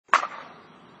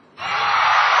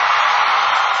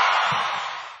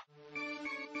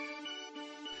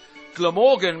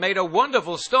Glamorgan made a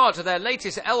wonderful start to their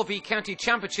latest LV County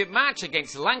Championship match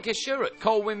against Lancashire at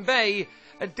Colwyn Bay,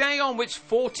 a day on which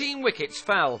 14 wickets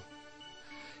fell.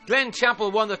 Glen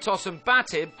Chapel won the toss and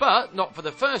batted, but not for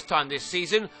the first time this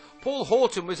season. Paul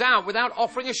Horton was out without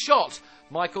offering a shot.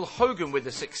 Michael Hogan with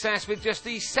the success with just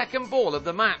the second ball of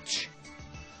the match.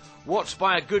 Watched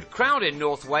by a good crowd in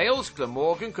North Wales,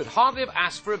 Glamorgan could hardly have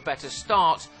asked for a better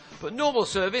start, but normal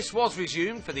service was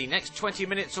resumed for the next 20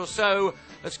 minutes or so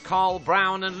as Carl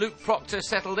Brown and Luke Proctor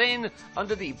settled in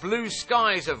under the blue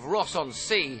skies of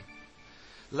Ross-on-Sea.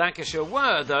 Lancashire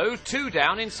were, though, 2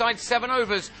 down inside 7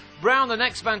 overs. Brown, the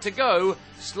next man to go,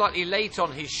 slightly late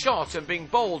on his shot and being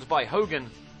bowled by Hogan.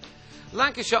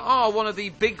 Lancashire are one of the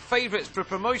big favourites for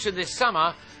promotion this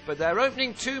summer, but their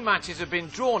opening 2 matches have been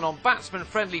drawn on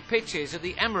batsman-friendly pitches at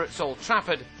the Emirates Old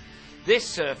Trafford. This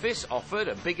surface offered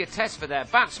a bigger test for their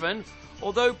batsmen,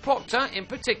 although Proctor in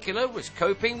particular was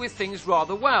coping with things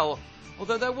rather well,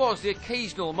 although there was the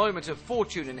occasional moment of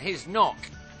fortune in his knock.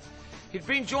 He'd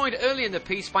been joined early in the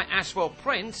piece by Ashwell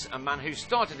Prince, a man who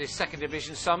started his second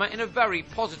division summer in a very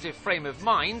positive frame of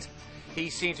mind.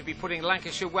 He seemed to be putting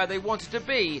Lancashire where they wanted to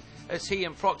be, as he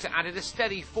and Proctor added a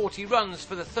steady 40 runs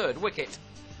for the 3rd wicket.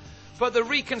 But the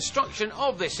reconstruction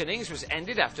of this innings was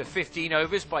ended after 15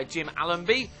 overs by Jim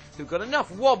Allenby, who got enough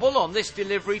wobble on this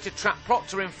delivery to trap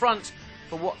Proctor in front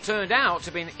for what turned out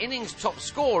to be an innings top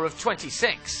score of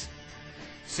 26.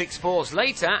 6 balls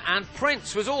later and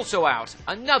Prince was also out,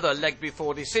 another leg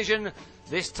before decision,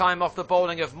 this time off the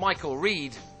bowling of Michael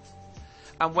Reed.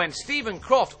 And when Stephen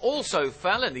Croft also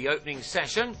fell in the opening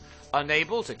session,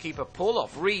 unable to keep a pull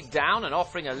off Reed down and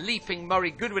offering a leaping Murray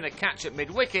Goodwin a catch at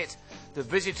mid-wicket, the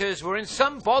visitors were in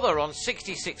some bother on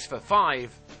 66 for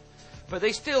 5. But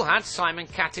they still had Simon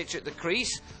Katic at the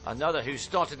crease, another who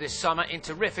started this summer in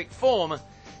terrific form.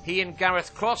 He and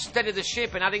Gareth Cross steadied the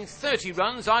ship in adding 30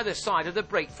 runs either side of the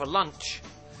break for lunch.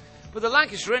 But the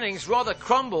Lancashire innings rather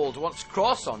crumbled once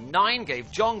Cross on 9 gave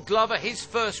John Glover his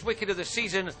first wicket of the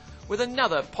season with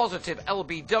another positive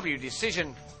LBW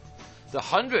decision. The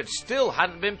 100 still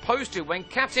hadn't been posted when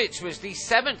Katic was the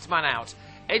 7th man out,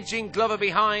 edging Glover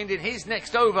behind in his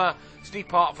next over to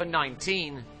depart for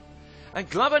 19. And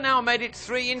Glover now made it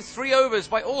 3 in 3 overs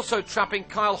by also trapping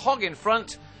Kyle Hogg in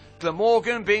front,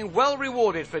 Glamorgan being well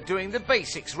rewarded for doing the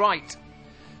basics right.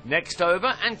 Next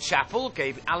over and Chapel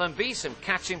gave Allenby some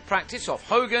catching practice off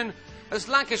Hogan as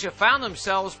Lancashire found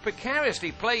themselves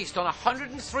precariously placed on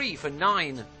 103 for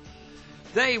 9.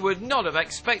 They would not have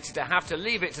expected to have to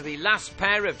leave it to the last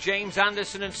pair of James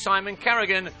Anderson and Simon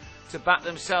Carrigan to bat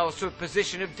themselves to a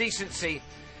position of decency,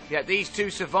 yet these two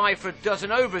survived for a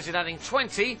dozen overs in adding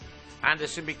 20,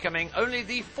 Anderson becoming only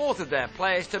the 4th of their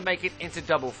players to make it into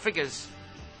double figures.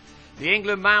 The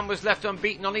England man was left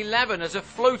unbeaten on 11 as a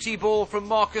floaty ball from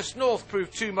Marcus North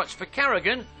proved too much for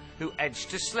Carrigan, who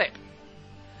edged to slip.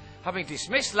 Having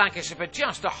dismissed Lancashire for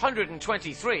just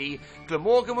 123,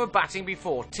 Glamorgan were batting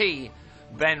before tea.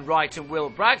 Ben Wright and Will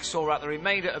Bragg saw out the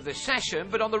remainder of the session,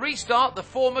 but on the restart the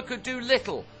former could do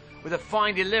little, with a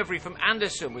fine delivery from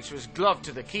Anderson which was gloved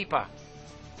to the keeper.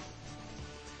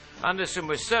 Anderson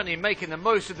was certainly making the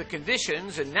most of the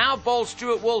conditions and now bowled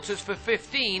Stuart Walters for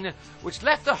 15, which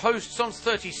left the hosts on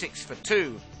 36 for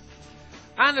 2.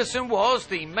 Anderson was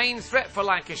the main threat for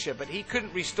Lancashire, but he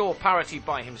couldn't restore parity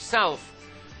by himself.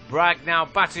 Bragg now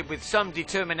batted with some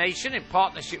determination in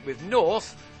partnership with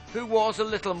North, who was a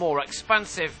little more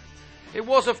expansive. It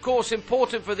was of course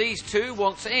important for these two,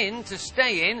 once in, to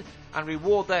stay in and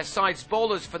reward their side's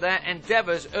bowlers for their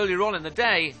endeavours earlier on in the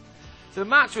day. The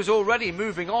match was already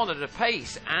moving on at a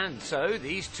pace, and so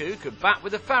these two could bat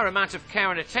with a fair amount of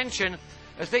care and attention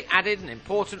as they added an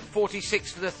important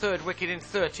 46 for the 3rd wicket in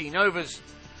 13 overs.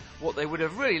 What they would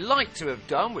have really liked to have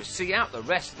done was see out the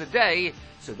rest of the day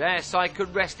so their side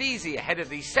could rest easy ahead of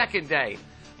the second day,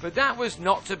 but that was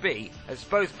not to be as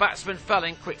both batsmen fell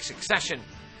in quick succession.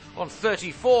 On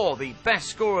 34, the best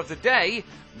score of the day,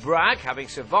 Bragg, having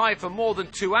survived for more than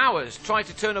 2 hours, tried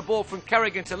to turn a ball from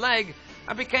Carrigan to leg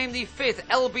and became the 5th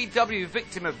LBW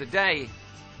victim of the day.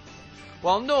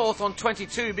 While North on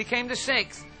 22 became the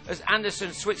 6th as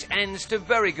Anderson switched ends to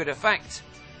very good effect.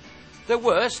 There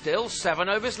were still 7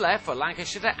 overs left for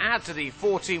Lancashire to add to the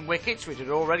 14 wickets which had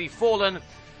already fallen,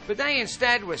 but they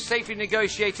instead were safely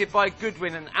negotiated by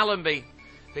Goodwin and Allenby.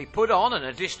 They put on an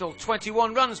additional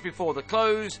 21 runs before the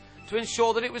close to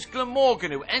ensure that it was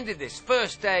Glamorgan who ended this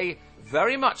first day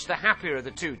very much the happier of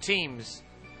the two teams.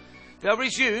 They'll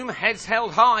resume heads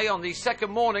held high on the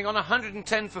second morning on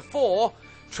 110 for 4,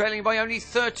 trailing by only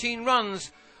 13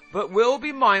 runs, but will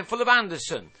be mindful of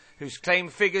Anderson, who's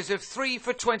claimed figures of 3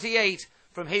 for 28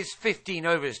 from his 15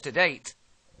 overs to date.